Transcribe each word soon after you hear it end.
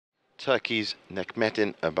Turkey's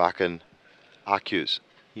Necmettin Erbakan Akyuz.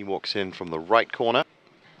 He walks in from the right corner.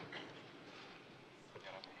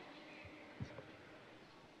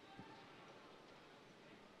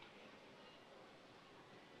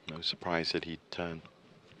 No surprise that he'd turn.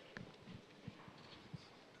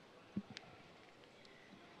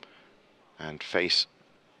 And face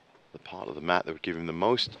the part of the mat that would give him the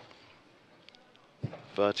most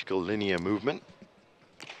vertical linear movement.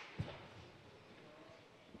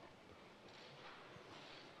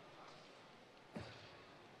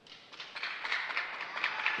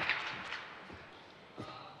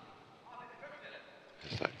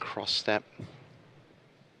 There's that cross step.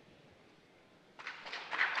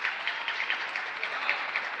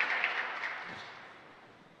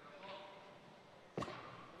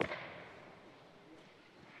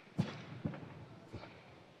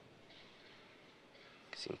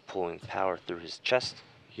 See him pulling power through his chest,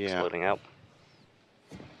 exploding out.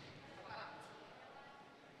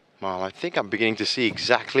 Well, I think I'm beginning to see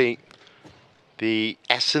exactly the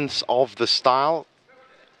essence of the style,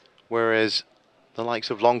 whereas the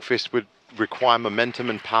likes of Long Fist would require momentum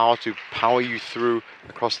and power to power you through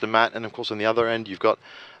across the mat. And of course, on the other end, you've got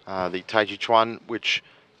the Xingyiquan, which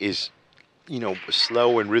is,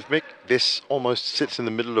 slow and rhythmic. This almost sits in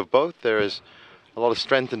the middle of both. There is a lot of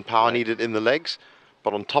strength and power needed in the legs,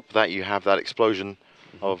 but on top of that, you have that explosion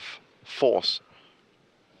of force.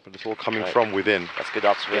 But it's all coming from within. That's good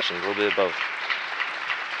observation. A little bit of both.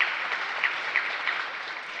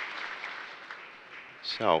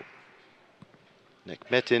 So,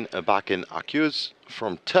 Necmettin Erbakan Akyuz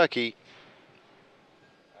from Turkey.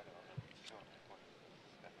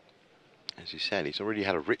 As you said, he's already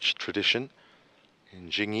had a rich tradition in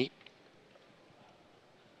Xingyi.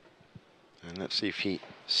 And let's see if he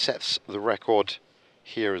sets the record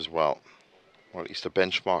here as well, or at least a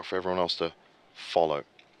benchmark for everyone else to follow.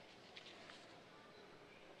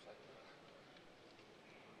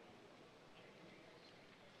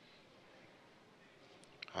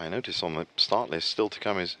 I notice on the start list still to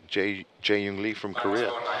come is Jae Young Lee from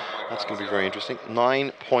Korea. That's going to be very interesting.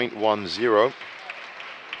 9.10.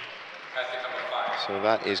 So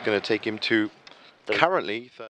that is going to take him to currently